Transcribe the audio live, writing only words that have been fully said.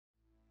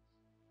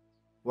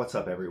What's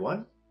up,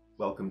 everyone?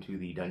 Welcome to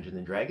the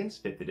Dungeons & Dragons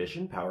 5th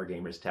Edition Power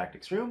Gamers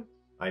Tactics Room.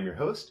 I'm your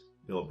host,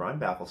 Bill Braun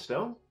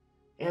Bafflestone,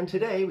 and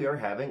today we are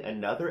having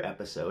another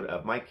episode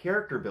of my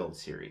character build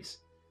series,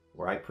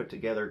 where I put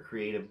together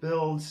creative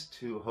builds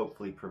to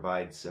hopefully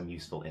provide some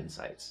useful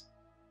insights.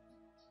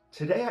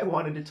 Today I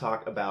wanted to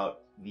talk about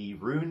the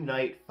Rune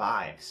Knight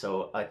 5,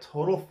 so a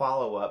total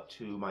follow-up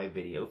to my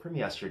video from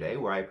yesterday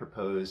where I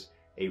proposed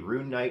a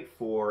Rune Knight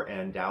 4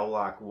 and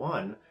Dowlock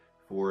 1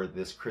 for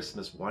this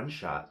Christmas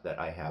one-shot that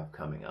I have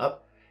coming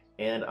up.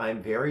 And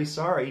I'm very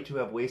sorry to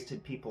have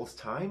wasted people's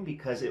time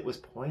because it was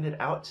pointed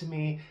out to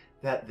me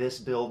that this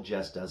build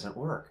just doesn't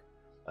work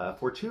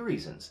for two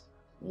reasons.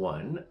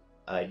 One,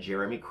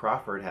 Jeremy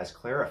Crawford has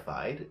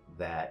clarified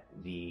that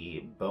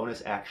the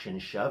bonus action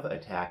shove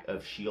attack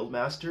of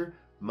Shieldmaster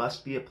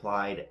must be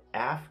applied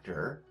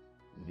after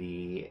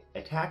the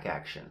attack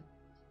action,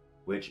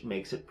 which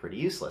makes it pretty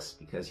useless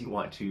because you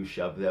want to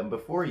shove them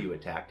before you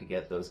attack to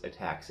get those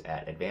attacks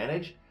at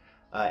advantage.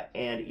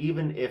 And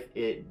even if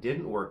it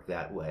didn't work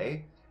that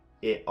way,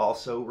 it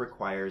also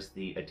requires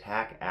the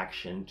attack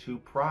action to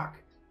proc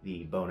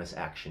the bonus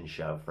action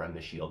shove from the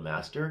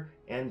Shieldmaster,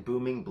 and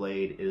Booming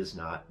Blade is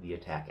not the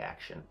attack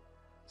action.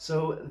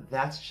 So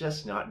that's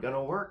just not going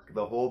to work.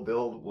 The whole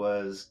build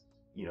was,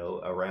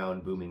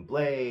 around Booming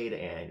Blade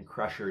and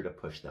Crusher to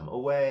push them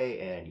away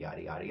and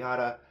yada yada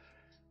yada.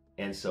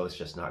 And so it's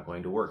just not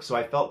going to work. So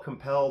I felt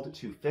compelled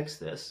to fix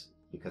this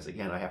because,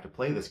 again, I have to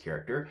play this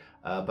character,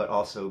 but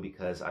also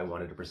because I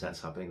wanted to present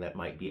something that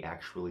might be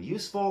actually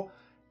useful.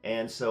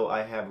 And so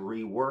I have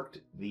reworked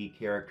the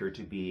character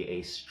to be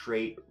a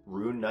straight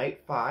Rune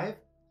Knight 5,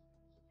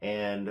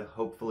 and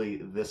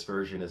hopefully this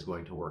version is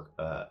going to work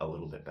a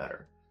little bit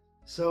better.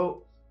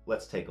 So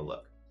let's take a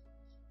look.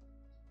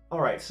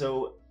 All right,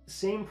 so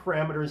same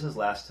parameters as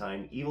last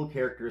time. Evil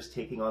characters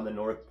taking on the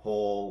North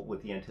Pole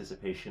with the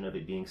anticipation of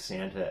it being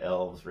Santa,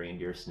 elves,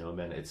 reindeer,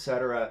 snowmen,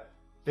 etc.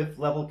 5th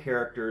level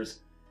characters,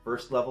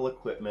 1st level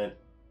equipment,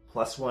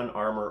 +1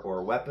 armor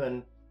or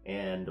weapon,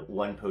 and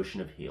 1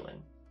 potion of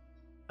healing.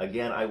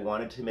 Again, I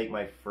wanted to make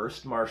my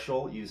first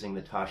martial using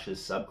the Tasha's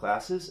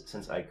subclasses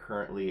since I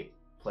currently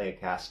play a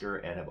caster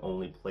and have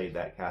only played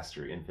that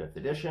caster in 5th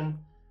edition.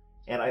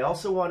 And I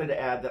also wanted to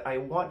add that I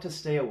want to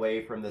stay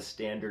away from the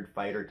standard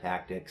fighter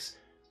tactics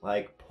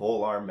like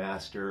polearm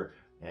master,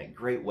 and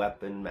great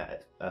weapon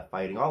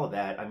fighting, all of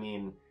that. I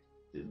mean,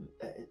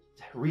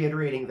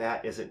 reiterating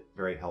that isn't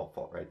very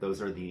helpful, right?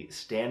 Those are the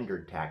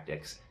standard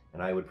tactics,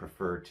 and I would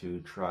prefer to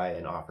try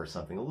and offer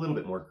something a little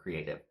bit more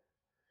creative.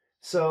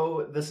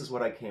 So this is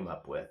what I came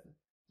up with.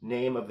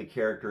 Name of the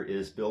character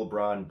is Bill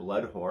Braun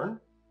Bloodhorn,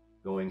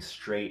 going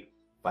straight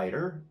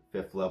fighter,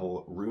 5th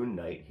level Rune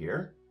Knight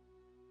here.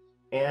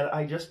 And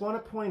I just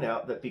want to point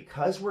out that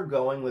because we're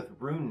going with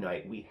Rune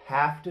Knight, we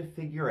have to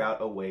figure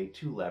out a way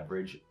to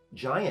leverage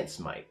Giant's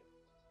Might.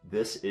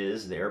 This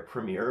is their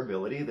premier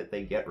ability that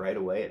they get right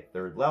away at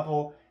 3rd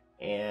level,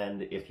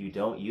 and if you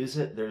don't use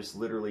it, there's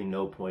literally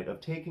no point of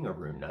taking a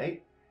Rune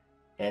Knight.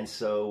 And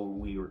so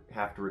we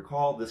have to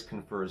recall this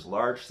confers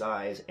large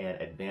size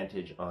and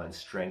advantage on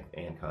strength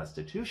and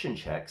constitution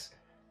checks.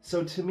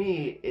 So to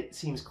me, it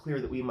seems clear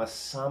that we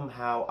must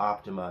somehow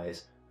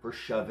optimize for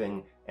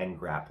shoving and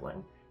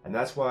grappling. And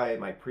that's why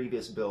my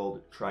previous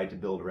build tried to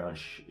build around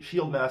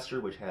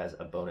Shieldmaster, which has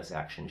a bonus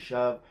action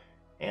shove.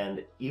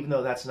 And even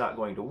though that's not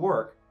going to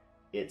work,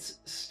 it's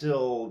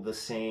still the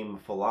same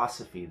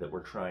philosophy that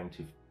we're trying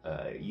to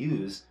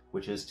use,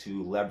 which is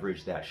to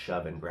leverage that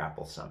shove and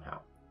grapple somehow.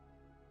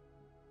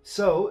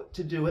 So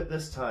to do it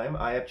this time,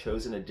 I have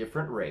chosen a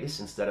different race.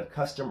 Instead of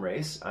custom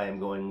race, I am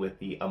going with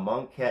the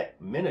Amonkhet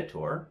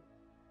Minotaur,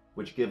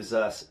 which gives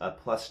us a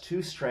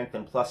 +2 strength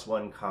and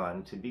 +1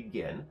 con to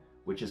begin,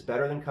 which is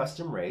better than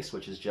custom race,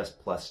 which is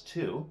just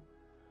 +2.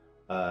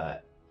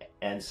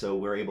 And so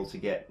we're able to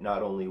get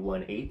not only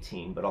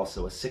 118, but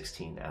also a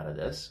 16 out of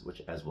this,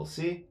 which, as we'll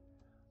see.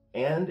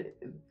 And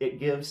it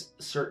gives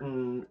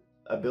certain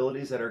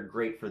abilities that are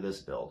great for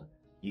this build.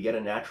 You get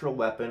a natural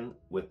weapon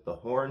with the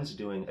horns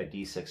doing a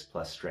d6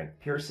 plus strength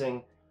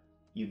piercing.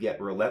 You get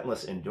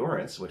relentless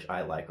endurance, which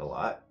I like a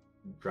lot,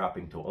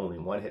 dropping to only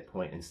 1 hit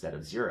point instead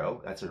of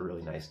 0. That's a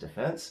really nice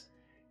defense.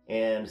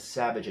 And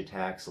savage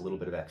attacks, a little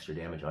bit of extra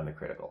damage on the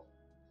critical.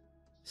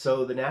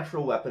 So the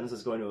natural weapons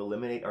is going to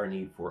eliminate our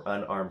need for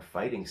unarmed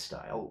fighting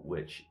style,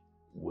 which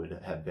would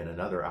have been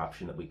another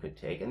option that we could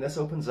take. And this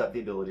opens up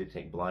the ability to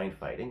take blind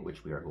fighting,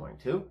 which we are going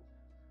to.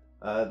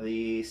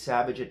 The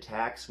savage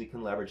attacks we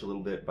can leverage a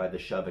little bit by the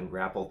shove and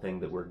grapple thing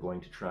that we're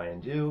going to try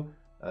and do,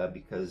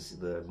 because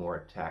the more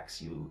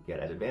attacks you get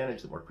at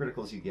advantage, the more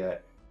criticals you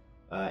get.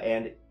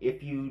 And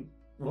if you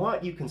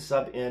want, you can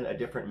sub in a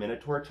different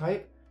Minotaur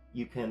type.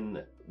 You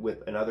can,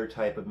 with another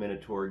type of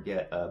Minotaur,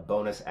 get a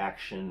bonus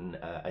action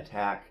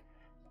attack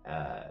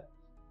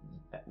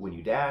when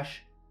you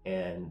dash,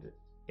 and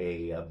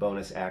a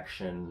bonus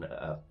action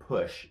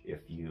push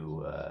if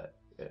you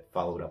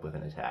follow it up with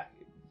an attack,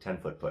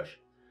 10-foot push.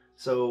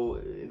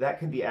 So that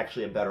can be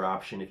actually a better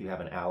option if you have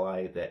an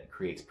ally that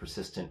creates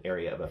persistent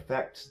area of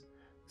effect,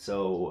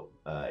 So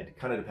it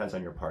kind of depends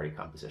on your party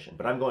composition.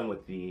 But I'm going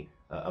with the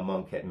a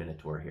Monkhet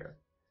Minotaur here.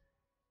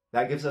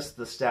 That gives us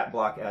the stat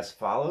block as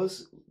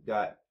follows.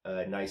 Got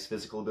nice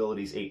physical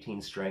abilities,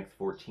 18 strength,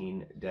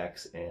 14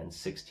 dex, and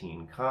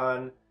 16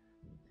 con.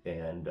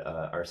 And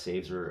our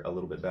saves are a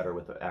little bit better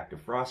with the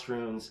active frost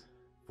runes.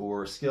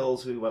 For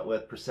skills, we went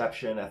with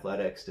perception,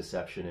 athletics,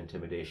 deception,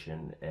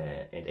 intimidation,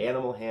 and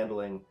animal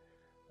handling.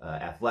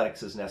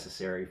 Athletics is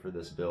necessary for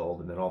this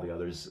build, and then all the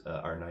others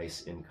are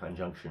nice in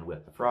conjunction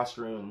with the frost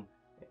rune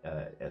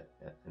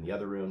and the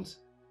other runes.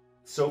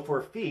 So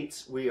for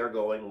feats, we are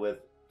going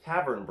with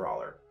Tavern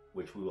Brawler,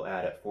 which we will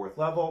add at 4th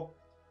level,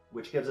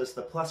 which gives us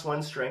the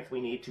 +1 strength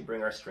we need to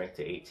bring our strength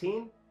to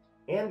 18,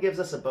 and gives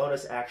us a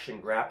bonus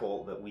action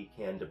grapple that we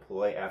can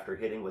deploy after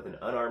hitting with an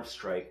unarmed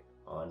strike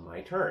on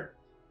my turn.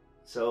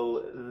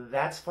 So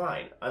that's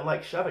fine.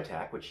 Unlike Shove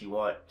Attack, which you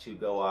want to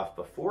go off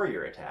before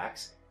your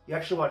attacks, you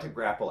actually want to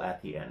grapple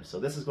at the end. So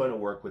this is going to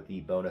work with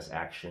the bonus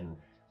action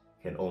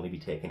can only be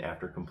taken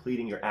after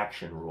completing your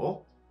action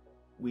rule.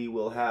 We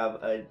will have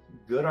a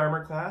good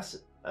armor class,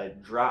 a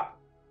drop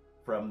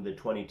from the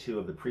 22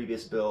 of the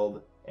previous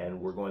build, and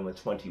we're going with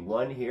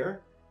 21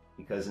 here,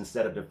 because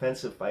instead of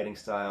defensive fighting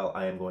style,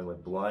 I am going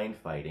with blind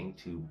fighting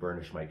to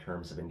burnish my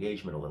terms of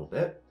engagement a little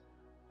bit.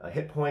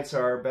 Hit points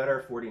are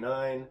better,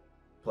 49,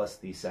 plus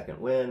the second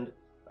wind.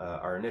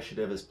 Our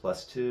initiative is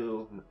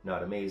 +2,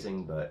 not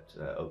amazing, but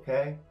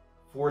okay.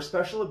 For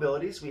special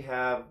abilities, we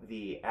have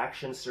the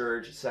Action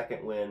Surge,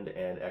 Second Wind,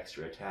 and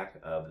Extra Attack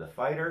of the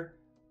Fighter.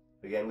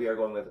 Again, we are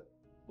going with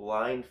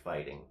blind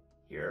fighting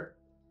here.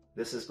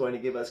 This is going to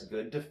give us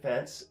good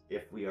defense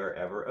if we are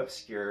ever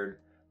obscured,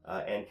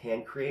 and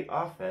can create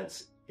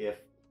offense if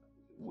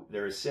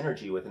there is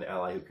synergy with an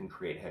ally who can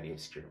create heavy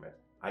obscurement.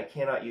 I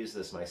cannot use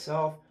this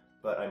myself,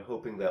 but I'm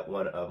hoping that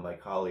one of my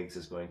colleagues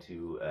is going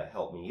to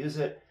help me use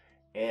it.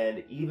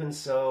 And even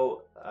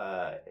so,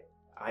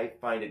 I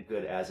find it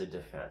good as a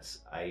defense.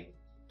 I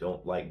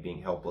don't like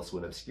being helpless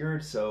when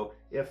obscured, so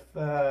if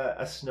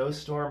a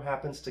snowstorm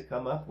happens to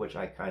come up, which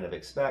I kind of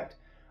expect,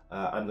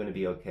 I'm going to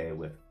be okay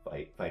with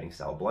fighting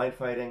style blind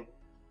fighting.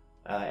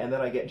 And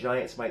then I get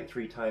Giant Smite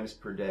 3 times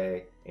per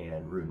day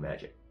and Rune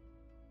Magic.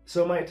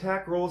 So my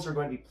attack rolls are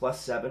going to be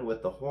 +7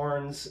 with the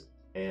horns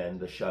and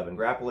the shove and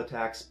grapple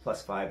attacks,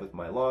 +5 with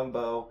my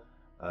longbow.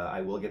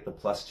 I will get the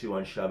 +2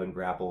 on shove and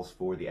grapples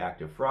for the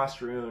active frost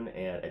rune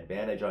and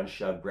advantage on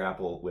shove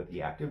grapple with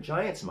the active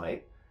Giant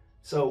Smite.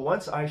 So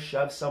once I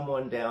shove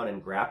someone down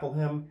and grapple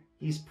him,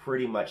 he's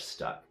pretty much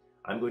stuck.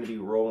 I'm going to be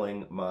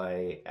rolling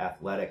my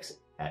athletics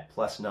at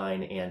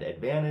 +9 and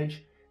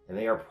advantage, and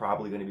they are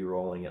probably going to be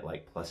rolling at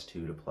like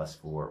 +2 to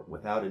 +4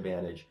 without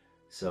advantage,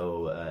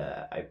 so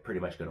I'm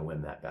pretty much going to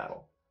win that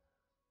battle.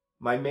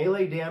 My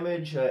melee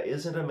damage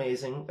isn't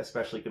amazing,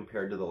 especially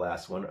compared to the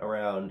last one,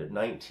 around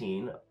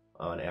 19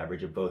 on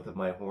average of both of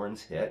my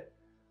horns hit.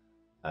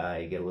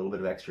 I get a little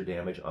bit of extra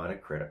damage on a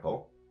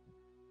critical.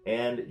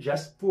 And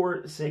just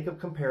for sake of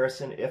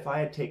comparison, if I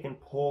had taken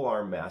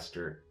Polearm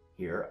Master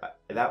here,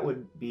 that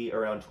would be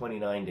around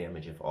 29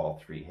 damage if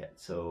all 3 hit,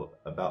 so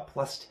about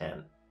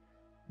 +10.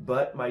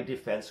 But my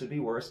defense would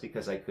be worse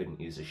because I couldn't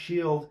use a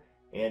shield,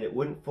 and it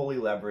wouldn't fully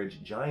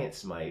leverage Giant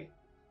Smite,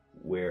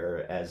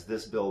 whereas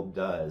this build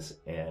does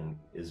and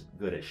is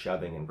good at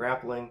shoving and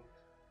grappling.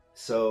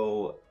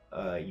 So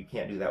you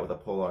can't do that with a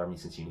polearm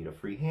since you need a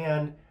free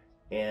hand.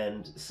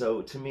 And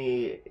so to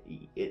me,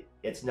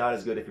 it's not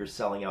as good if you're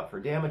selling out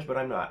for damage, but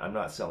I'm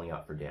not selling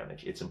out for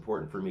damage. It's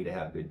important for me to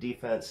have good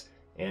defense,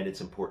 and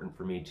it's important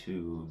for me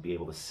to be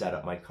able to set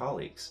up my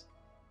colleagues.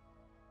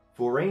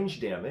 For range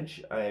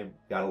damage, I've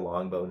got a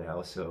longbow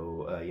now,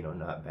 so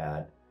not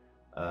bad.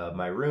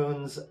 My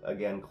runes,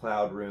 again,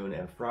 Cloud Rune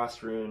and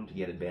Frost Rune to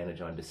get advantage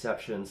on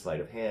Deception,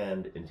 Sleight of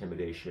Hand,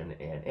 Intimidation,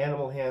 and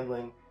Animal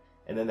Handling.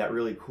 And then that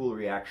really cool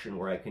reaction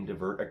where I can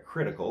divert a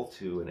critical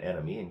to an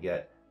enemy and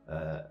get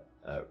a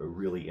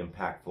really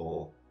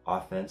impactful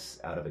offense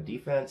out of a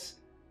defense.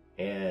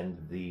 And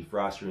the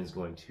Frost Rune is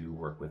going to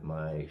work with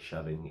my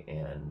shoving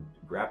and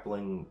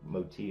grappling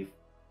motif.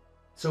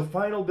 So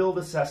final build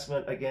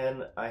assessment,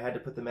 again, I had to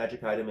put the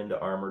magic item into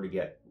armor to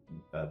get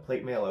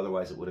plate mail,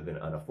 otherwise it would have been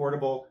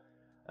unaffordable.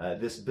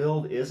 This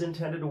build is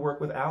intended to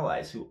work with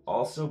allies who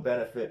also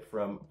benefit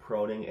from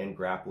proning and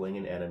grappling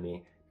an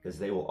enemy, because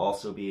they will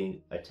also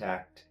be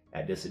attacked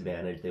at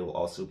disadvantage. They will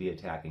also be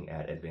attacking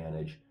at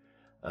advantage.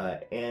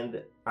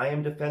 And I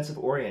am defensive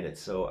oriented,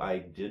 so I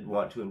did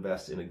want to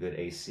invest in a good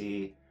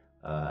AC,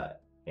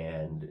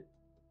 and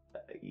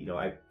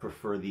I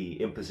prefer the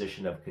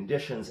imposition of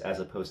conditions as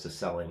opposed to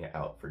selling it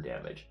out for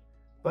damage.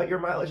 But your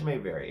mileage may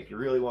vary. If you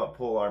really want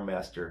Polearm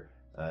Master,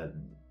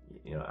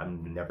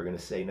 I'm never going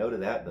to say no to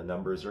that. The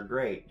numbers are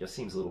great. Just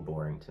seems a little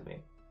boring to me.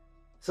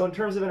 So in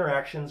terms of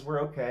interactions, we're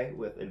okay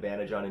with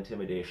advantage on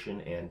intimidation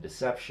and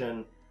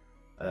deception.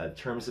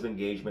 Terms of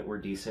engagement, we're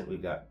decent.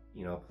 We've got,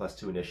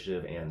 +2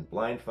 initiative and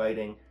blind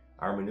fighting.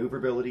 Our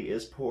maneuverability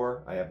is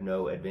poor. I have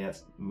no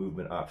advanced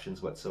movement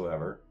options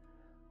whatsoever.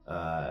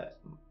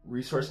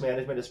 Resource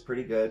management is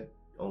pretty good.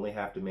 Only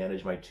have to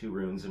manage my 2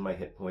 runes and my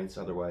hit points.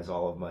 Otherwise,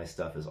 all of my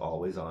stuff is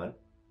always on.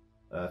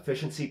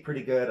 Efficiency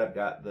pretty good. I've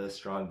got the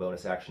strong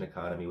bonus action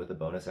economy with the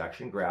bonus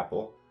action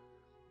grapple.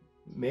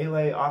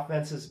 Melee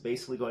offense is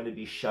basically going to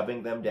be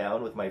shoving them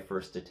down with my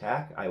first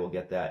attack. I will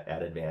get that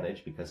at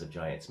advantage because of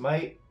Giant's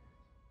Might.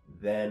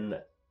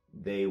 Then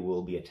they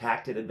will be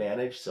attacked at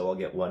advantage, so I'll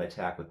get 1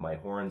 attack with my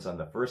horns on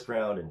the first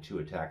round and 2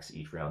 attacks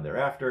each round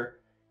thereafter.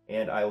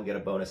 And I will get a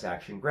bonus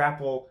action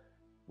grapple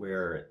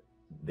where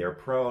they're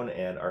prone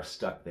and are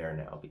stuck there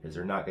now because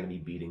they're not going to be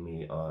beating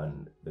me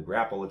on the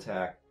grapple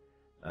attack.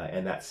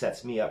 And that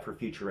sets me up for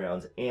future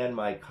rounds and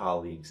my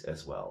colleagues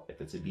as well.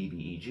 If it's a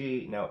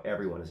BBEG, now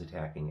everyone is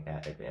attacking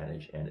at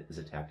advantage and it is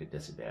attacked at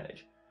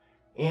disadvantage.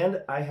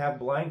 And I have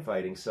blind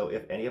fighting, so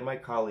if any of my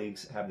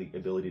colleagues have the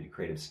ability to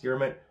create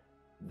obscurement,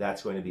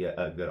 that's going to be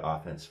a good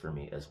offense for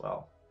me as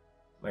well.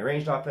 My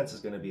ranged offense is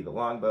going to be the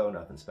longbow,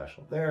 nothing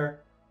special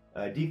there.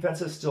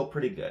 Defense is still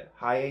pretty good.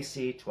 High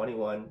AC,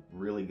 21,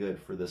 really good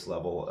for this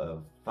level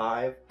of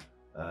 5.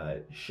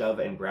 Shove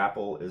and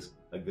grapple is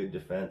a good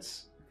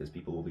defense because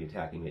people will be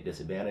attacking me at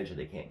disadvantage and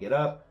they can't get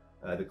up.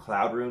 The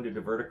Cloud Rune to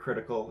divert a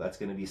critical, that's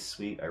going to be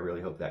sweet. I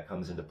really hope that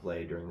comes into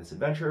play during this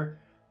adventure.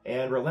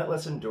 And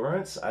Relentless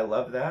Endurance, I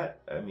love that.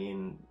 I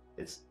mean,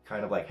 it's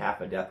kind of like half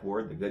a death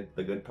ward,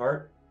 the good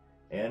part.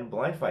 And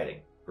Blind Fighting,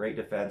 great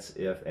defense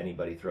if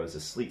anybody throws a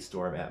Sleet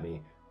Storm at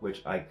me,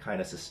 which I kind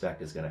of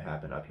suspect is going to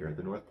happen up here at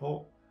the North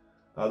Pole.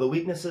 The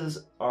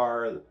weaknesses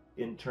are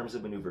in terms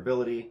of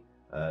maneuverability,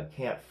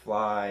 can't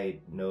fly,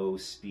 no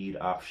speed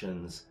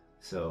options,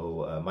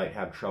 so might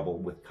have trouble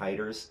with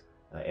kiters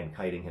and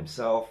kiting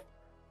himself.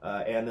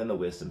 And then the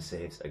wisdom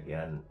saves,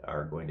 again,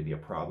 are going to be a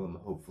problem.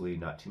 Hopefully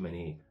not too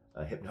many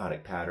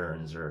hypnotic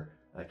patterns or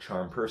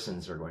charm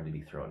persons are going to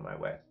be thrown my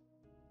way.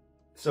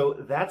 So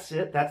that's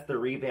it. That's the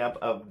revamp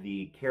of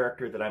the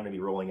character that I'm going to be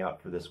rolling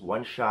out for this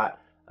one-shot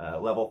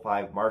level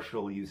 5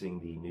 martial using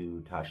the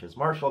new Tasha's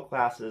martial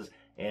classes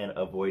and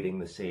avoiding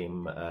the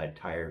same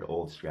tired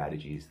old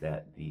strategies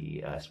that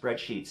the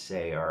spreadsheets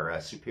say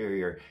are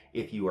superior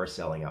if you are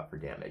selling out for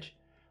damage.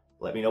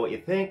 Let me know what you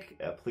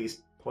think.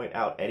 Please point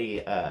out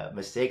any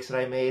mistakes that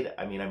I made.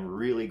 I mean, I'm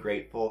really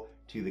grateful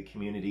to the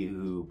community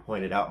who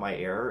pointed out my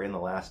error in the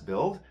last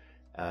build,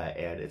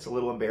 and it's a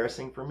little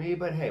embarrassing for me,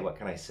 but hey, what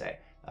can I say?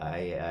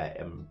 I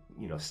am,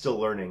 still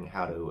learning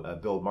how to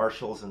build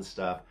martials and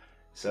stuff,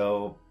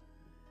 so,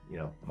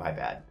 my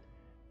bad.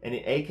 And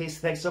in any case,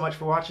 thanks so much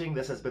for watching.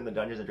 This has been the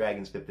Dungeons &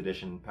 Dragons 5th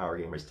Edition Power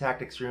Gamers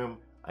Tactics Room.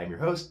 I'm your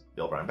host,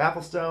 Bill Braun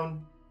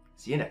Bafflestone.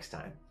 See you next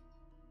time.